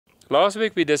Last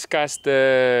week we discussed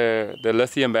the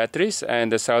lithium batteries and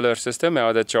the solar system,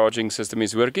 how the charging system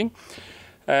is working.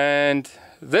 And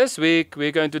this week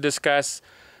we're going to discuss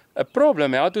a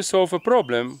problem, how to solve a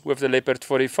problem with the Leopard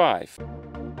 45.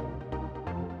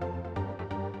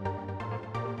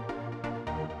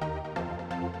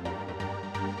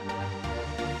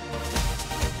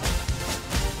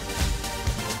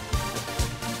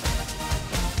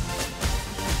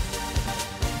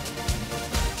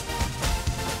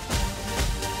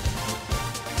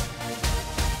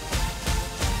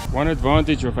 One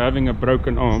advantage of having a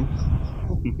broken arm,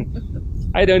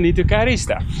 I don't need to carry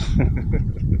stuff.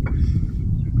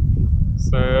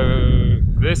 So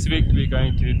this week we're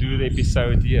going to do the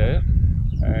episode here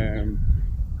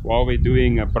while we're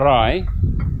doing a braai.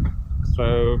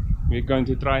 So we're going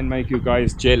to try and make you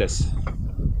guys jealous.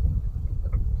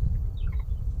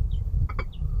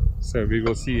 So we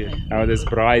will see how this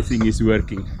braai thing is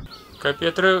working. Okay,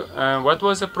 Pietro, what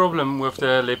was the problem with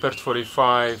the Leopard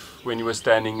 45 when you were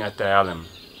standing at the helm?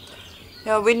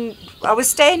 Yeah, when I was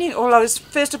standing, I was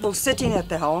first of all sitting at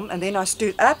the helm, and then I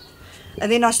stood up,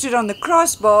 and then I stood on the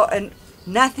crossbar, and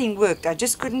nothing worked. I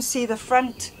just couldn't see the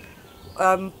front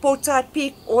port side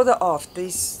peak or the aft.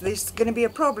 There's going to be a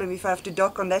problem if I have to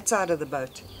dock on that side of the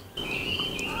boat.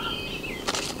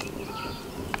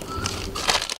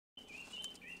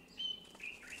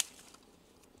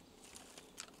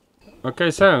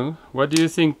 Okay, so what do you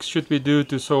think should we do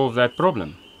to solve that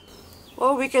problem?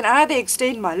 Well, we can either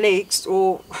extend my legs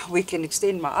or we can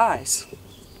extend my eyes.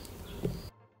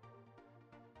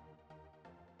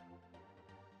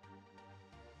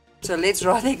 So let's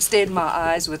rather extend my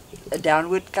eyes with a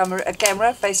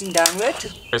camera facing downward.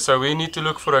 Okay, so we need to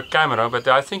look for a camera, but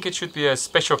I think it should be a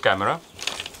special camera.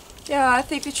 Yeah, I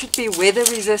think it should be weather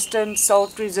resistant,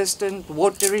 salt resistant,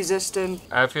 water resistant.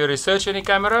 Have you researched any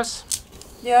cameras?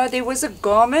 Yeah, there was a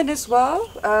Garmin as well,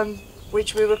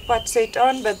 which we were quite set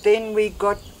on, but then we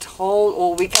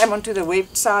we came onto the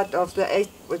website of the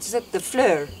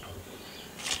FLIR,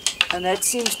 and that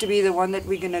seems to be the one that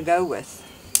we're going to go with.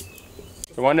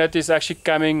 The one that is actually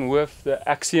coming with the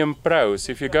Axiom Pros.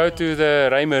 If you go to the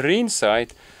Ray Marine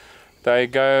site, they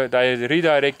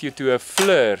redirect you to a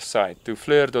FLIR site, to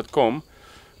FLIR.com,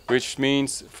 which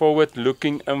means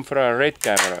forward-looking infrared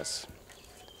cameras.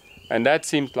 And that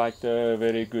seemed like a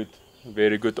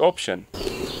very good option.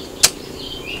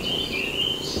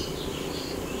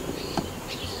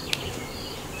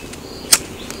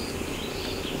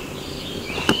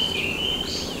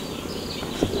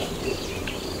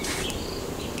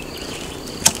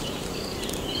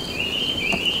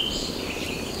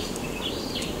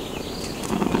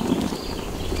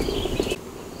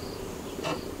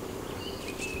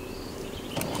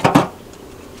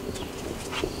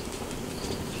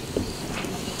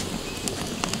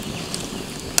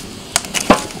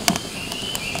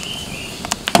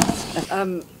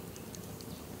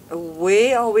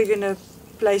 Where are we going to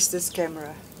place this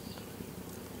camera?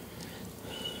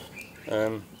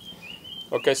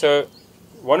 Okay, so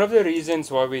one of the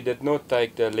reasons why we did not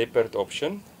take the Leopard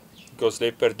option, because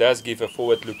Leopard does give a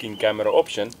forward-looking camera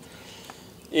option,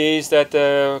 is that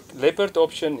the Leopard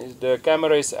option, the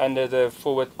camera is under the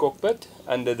forward cockpit,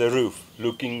 under the roof,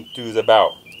 looking to the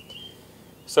bow.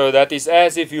 So that is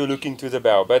as if you're looking to the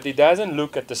bow, but it doesn't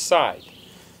look at the side.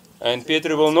 And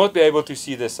Pietro will not be able to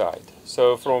see the side.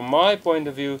 So from my point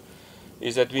of view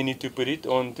is that we need to put it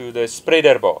onto the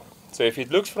spreader bar. So if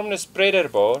it looks from the spreader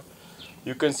bar,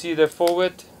 you can see the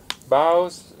forward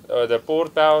bows, the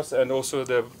port bows, and also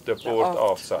the port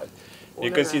aft side.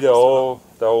 You can see the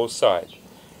whole side.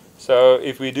 So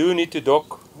if we do need to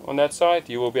dock on that side,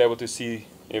 you will be able to see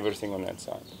everything on that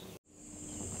side.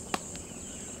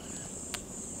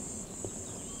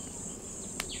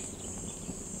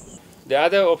 The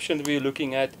other option we're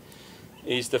looking at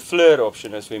is the FLIR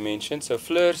option, as we mentioned. So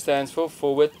FLIR stands for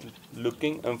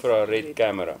forward-looking infrared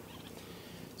camera.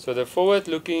 So the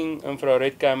forward-looking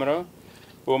infrared camera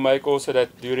will make also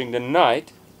that during the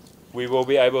night we will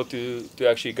be able to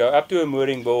actually go up to a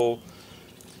mooring ball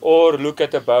or look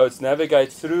at the boats,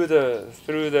 navigate through the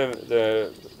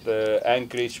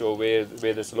anchorage or where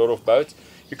there's a lot of boats.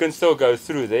 You can still go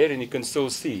through there and you can still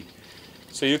see.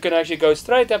 So you can actually go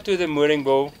straight up to the mooring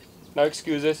ball. No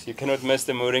excuses, you cannot miss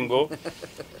the mooring ball.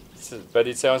 But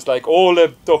it sounds like all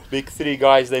the top big three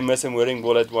guys, they miss a mooring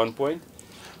ball at one point.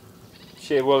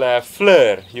 She will have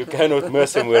FLIR, you cannot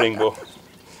miss a mooring ball.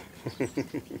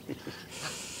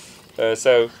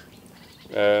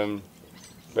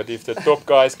 But if the top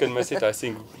guys can miss it, I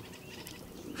think...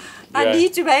 I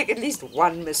need to make at least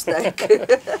one mistake.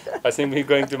 I think we're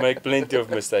going to make plenty of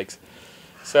mistakes.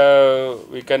 So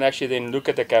we can actually then look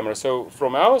at the camera. So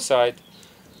from our side,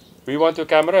 we want a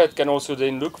camera that can also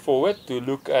then look forward to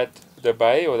look at the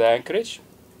bay or the anchorage.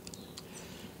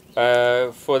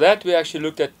 For that we actually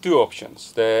looked at two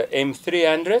options, the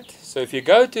M300. So if you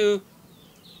go to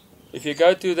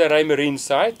the Ray Marine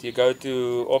site, you go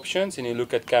to options and you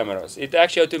look at cameras. It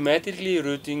actually automatically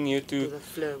routing you to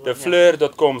the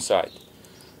FLIR.com site.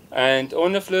 And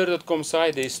on the FLIR.com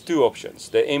site there's two options,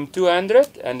 the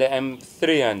M200 and the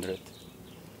M300.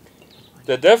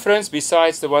 The difference,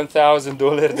 besides the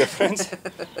 $1,000 difference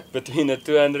between the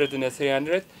 200 and the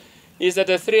 300, is that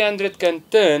the 300 can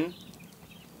turn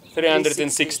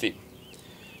 360.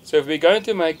 So if we're going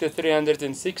to make the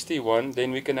 360 one,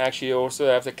 then we can actually also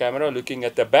have the camera looking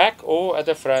at the back or at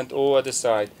the front or at the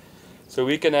side. So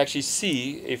we can actually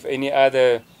see if any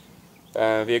other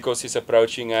vehicles is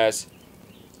approaching us.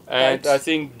 And I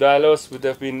think Delos would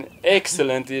have been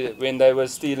excellent when they were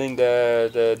stealing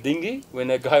the dinghy, when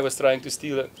a guy was trying to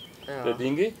steal the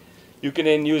dinghy. You can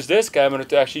then use this camera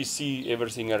to actually see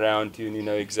everything around you and you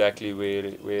know exactly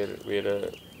where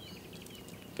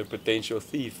the potential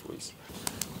thief was.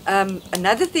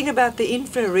 Another thing about the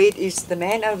infrared is the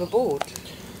man overboard.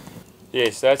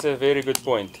 Yes, that's a very good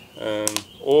point.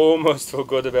 Almost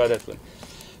forgot about that one.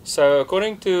 So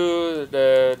according to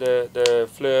the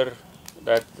FLIR,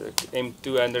 that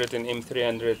M200 and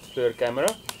M300 FLIR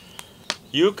camera,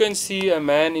 you can see a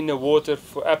man in the water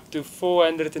for up to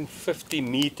 450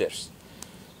 meters.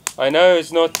 I know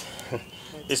it's not,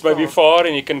 it's maybe far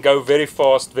and you can go very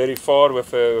fast, very far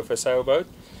with a sailboat.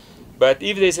 But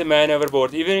if there's a man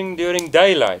overboard, even during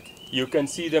daylight, you can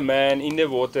see the man in the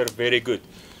water very good.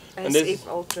 As if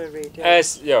ultra-red.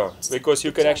 Because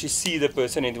you can actually see the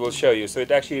person and it will show you. So it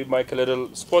actually makes a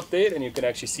little spot there and you can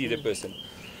actually see the person.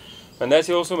 And that's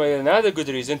also another good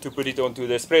reason to put it onto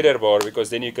the spreader bar, because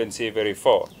then you can see very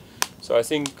far. So I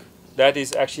think that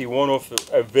is actually one of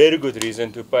a very good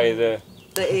reason to pay the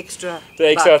extra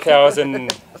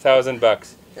 $1,000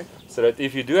 bucks. So that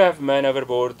if you do have man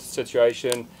overboard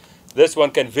situation, this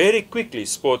one can very quickly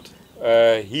spot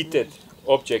a heated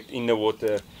object in the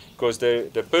water, because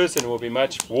the person will be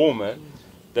much warmer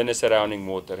than the surrounding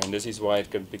water, and this is why it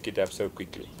can pick it up so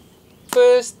quickly.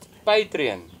 First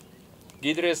Patreon,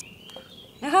 Gidres.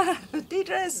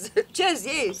 Gidres, cheers,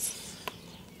 yes.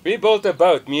 We built a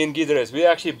boat, me and Gidres. We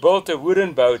actually built a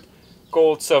wooden boat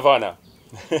called Savannah.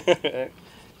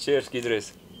 Cheers,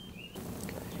 Gidres.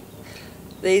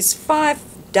 There's 5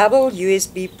 double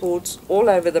USB ports all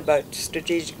over the boat,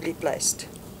 strategically placed.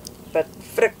 But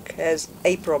Frick has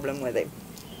a problem with them.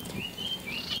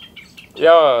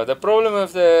 Yeah, the problem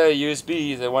with the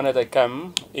USB, the one that I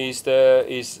come, is a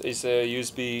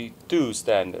USB 2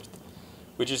 standard,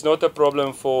 which is not a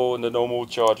problem for the normal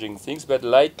charging things, but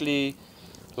lately,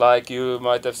 like you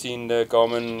might have seen the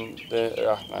Garmin,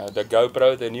 the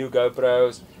GoPro, the new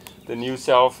GoPros, the new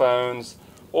cell phones,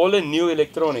 all the new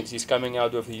electronics is coming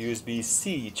out with a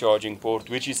USB-C charging port,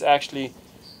 which is actually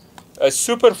a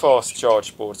super fast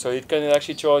charge port. So it can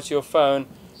actually charge your phone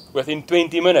within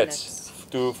 20 minutes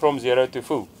from 0 to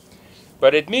full.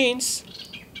 But it means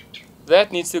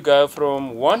that needs to go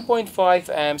from 1.5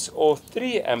 amps or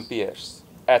 3 amperes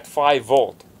at 5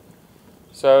 volt.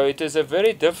 So it is a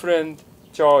very different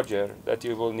charger that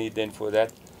you will need then for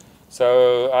that.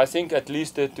 So I think at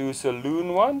least the 2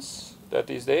 saloon ones that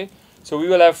is there. So we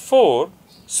will have 4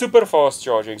 super fast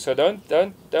charging. So don't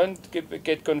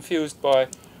get confused by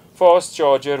fast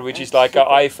charger, which is like an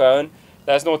iPhone.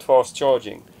 That's not fast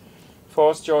charging.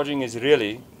 Fast charging is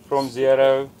really from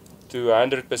 0 to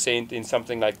 100% in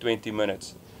something like 20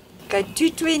 minutes. Okay,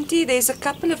 220, there's a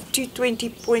couple of 220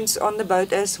 points on the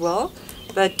boat as well,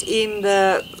 but in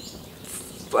the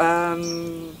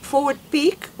forward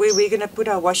peak, where we're going to put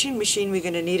our washing machine, we're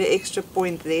going to need an extra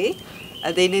point there.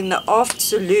 And then in the aft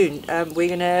saloon, we're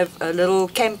going to have a little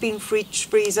camping fridge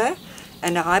freezer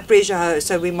and a high pressure hose,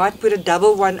 so we might put a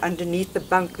double one underneath the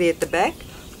bunk there at the back.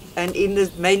 And in the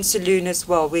main saloon as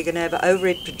well, we're going to have an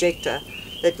overhead projector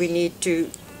that we need to,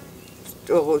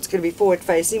 well, it's going to be forward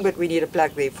facing, but we need a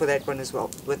plug there for that one as well,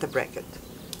 with a bracket.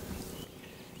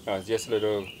 Just a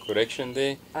little correction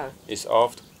there. Oh. It's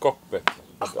aft cockpit.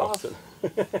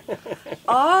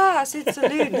 I said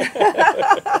saloon.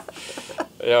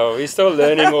 Yeah, we're still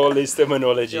learning all these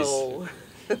terminologies. No.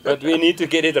 But we need to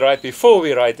get it right before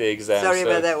we write the exam. Sorry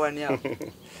about that one, yeah.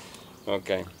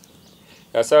 Okay.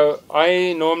 So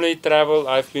I normally travel,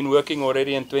 I've been working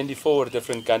already in 24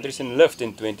 different countries and lived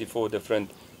in 24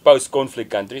 different post-conflict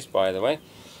countries, by the way.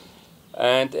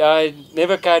 And I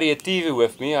never carry a TV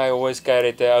with me, I always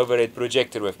carry the overhead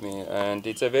projector with me. And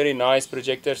it's a very nice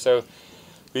projector, so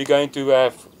we're going to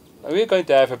have we're going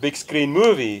to have a big screen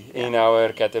movie in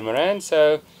our catamaran.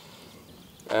 So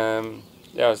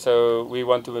yeah, so we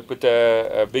want to put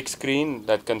a big screen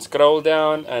that can scroll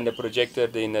down and a projector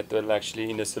then that will actually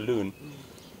in the saloon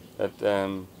that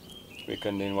we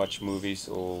can then watch movies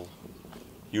or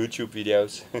YouTube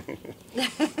videos.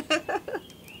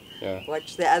 Yeah.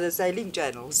 Watch the other sailing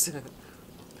channels.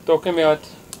 Talking about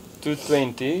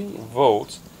 220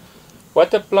 volts,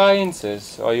 what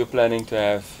appliances are you planning to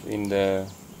have in the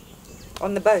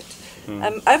on the boat?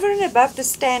 Over and above the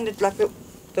standard, like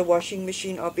the washing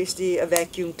machine, obviously a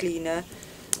vacuum cleaner.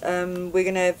 We're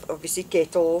going to have obviously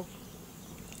kettle,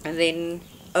 and then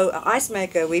an ice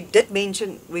maker. We did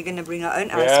mention we're going to bring our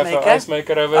own ice maker. We have an ice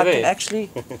maker over there. I can actually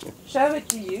show it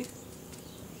to you.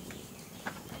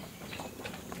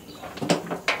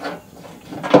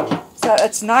 So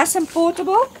it's nice and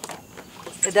portable.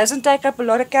 It doesn't take up a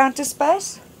lot of counter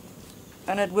space,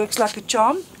 and it works like a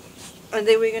charm. And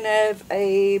then we're going to have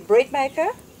a bread maker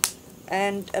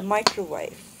and a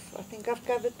microwave. I think I've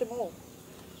covered them all.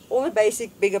 All the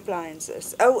basic big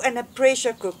appliances. Oh, and a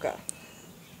pressure cooker.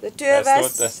 The two of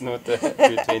us. That's not a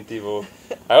 220 volt.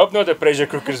 I hope not a pressure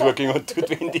cooker is working on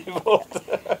 220 volt.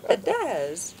 It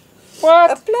does.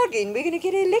 What? A plug-in. We're going to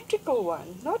get an electrical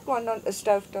one, not one on a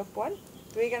stovetop one.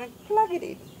 We're going to plug it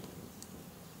in.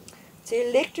 It's an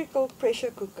electrical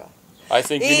pressure cooker. I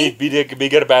think we need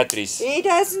bigger batteries. He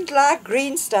doesn't like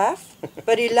green stuff,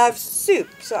 but he loves soup.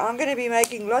 So I'm going to be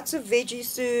making lots of veggie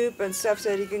soup and stuff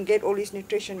so that he can get all his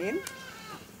nutrition in.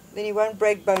 Then he won't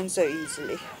break bones so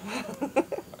easily.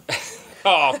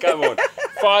 Oh, come on.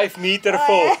 5 meter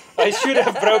fall. I should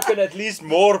have broken at least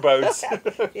more bones.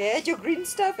 You had your green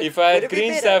stuff. If I had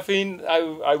green stuff in,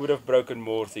 I would have broken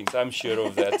more things. I'm sure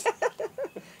of that.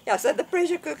 Yeah, so the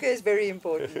pressure cooker is very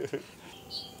important.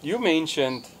 You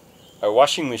mentioned a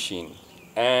washing machine,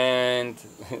 and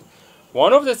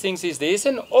one of the things is there's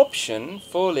an option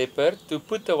for Leopard to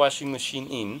put the washing machine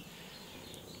in,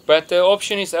 but the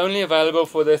option is only available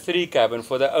for the 3 cabin,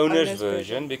 for the owner's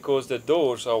version, because the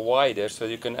doors are wider, so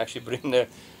you can actually bring the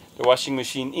washing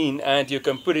machine in and you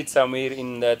can put it somewhere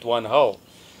in that one hull.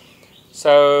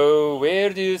 So where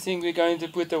do you think we're going to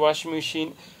put the washing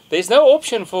machine? There's no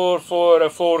option for a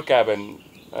 4 cabin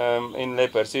in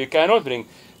Leopard, so you cannot bring.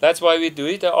 That's why we do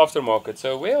it aftermarket.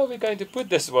 So where are we going to put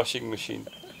this washing machine?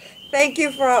 Thank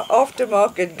you for our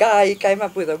aftermarket guy. He came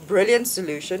up with a brilliant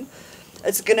solution.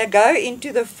 It's going to go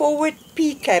into the forward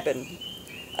P cabin.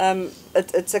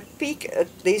 It's a peak.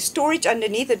 There's storage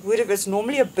underneath. It's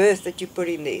normally a berth that you put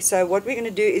in there. So what we're going to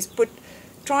do is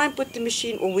try and put the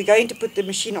machine, or we're going to put the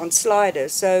machine on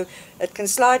sliders, so it can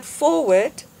slide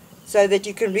forward, so that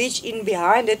you can reach in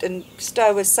behind it and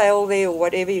stow a sail there or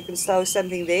whatever. You can stow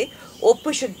something there, or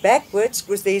push it backwards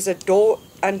because there's a door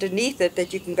underneath it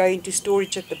that you can go into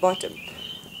storage at the bottom.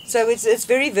 So it's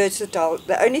very versatile.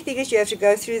 The only thing is you have to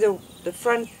go through the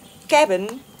front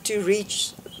cabin to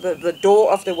reach the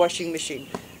door of the washing machine.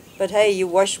 But hey, you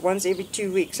wash once every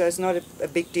 2 weeks, so it's not a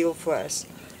big deal for us.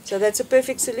 So that's a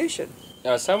perfect solution.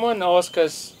 Now someone asked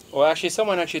us, or actually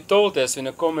someone actually told us in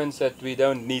the comments that we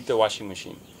don't need the washing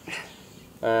machine.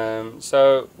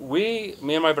 So me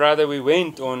and my brother, we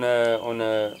went on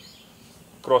a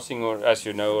crossing, or as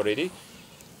you know already,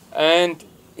 and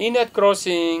in that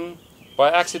crossing, by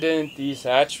accident, this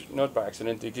hatch, not by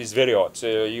accident, it is very hot,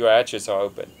 so your hatches are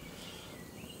open.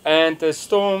 And a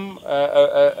storm,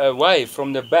 a wave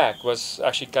from the back was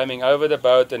actually coming over the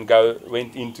boat and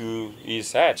went into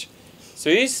his hatch. So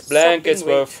his blankets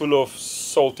were full of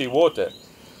salty water.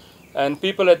 And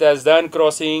people that has done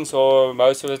crossings, or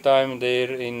most of the time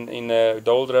they're in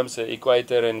doldrums,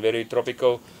 equator and very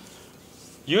tropical,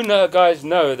 you know, guys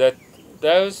know that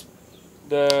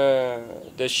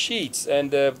the sheets and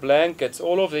the blankets,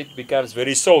 all of it becomes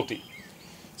very salty.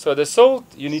 So the salt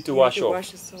you need to wash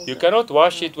off. You cannot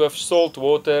wash it with salt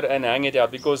water and hang it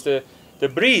out, because the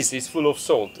breeze is full of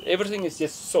salt. Everything is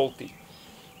just salty.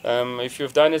 If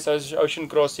you've done this ocean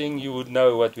crossing, you would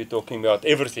know what we're talking about.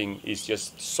 Everything is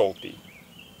just salty.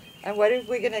 And what if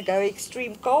we're going to go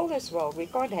extreme cold as well? We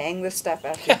can't hang the stuff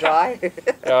out to dry.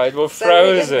 Yeah, it will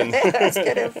frozen. It's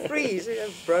going to freeze. We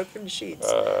have broken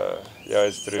sheets. Yeah,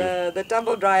 it's true. So the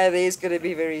tumble dryer there is going to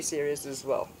be very serious as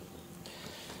well.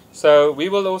 So we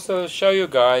will also show you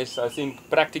guys, I think,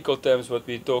 practical terms what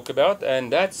we talk about.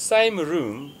 And that same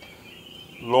room,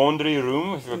 laundry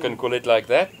room, if you can call it like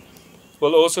that,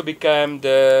 will also become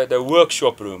the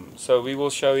workshop room. So we will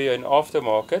show you in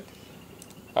aftermarket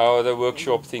how the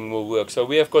workshop thing will work. So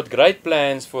we have got great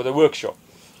plans for the workshop.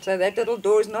 So that little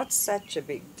door is not such a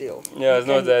big deal. Yeah, it's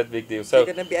not that big deal. So you're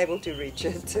going to be able to reach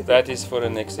it. That is for the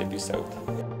next episode.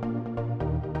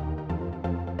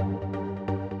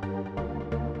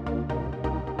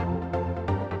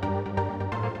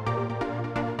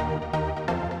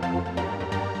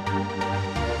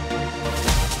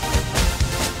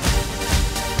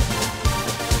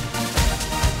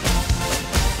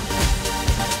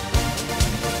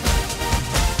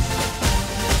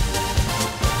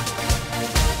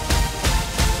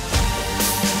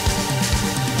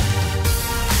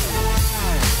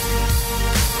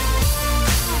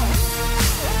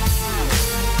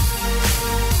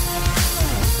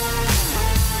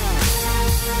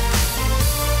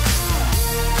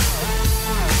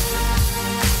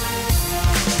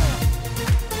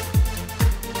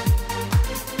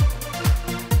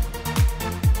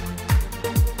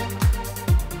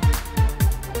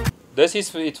 this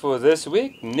is it for this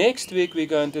week. Next week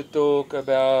we're going to talk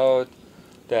about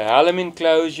the helm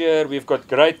enclosure. We've got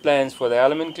great plans for the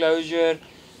helm enclosure.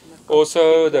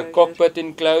 Also the cockpit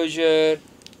enclosure.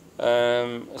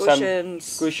 Cushions.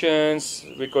 Some cushions,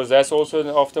 because that's also an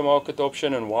aftermarket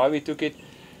option and why we took it.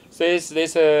 So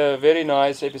there's a very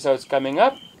nice episodes coming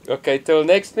up. Okay, till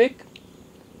next week.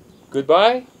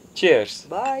 Goodbye. Cheers.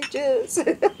 Bye. Cheers.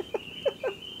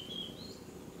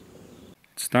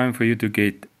 It's time for you to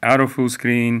get out of full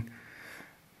screen.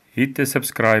 Hit the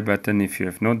subscribe button if you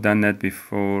have not done that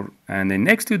before. And then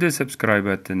next to the subscribe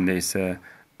button, there's a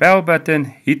bell button.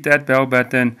 Hit that bell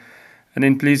button. And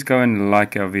then please go and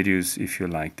like our videos if you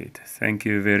liked it. Thank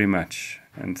you very much.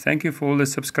 And thank you for all the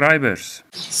subscribers.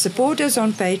 Support us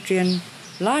on Patreon,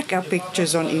 like our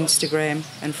pictures on Instagram,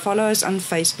 and follow us on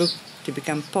Facebook to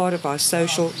become part of our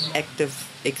social active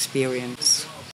experience.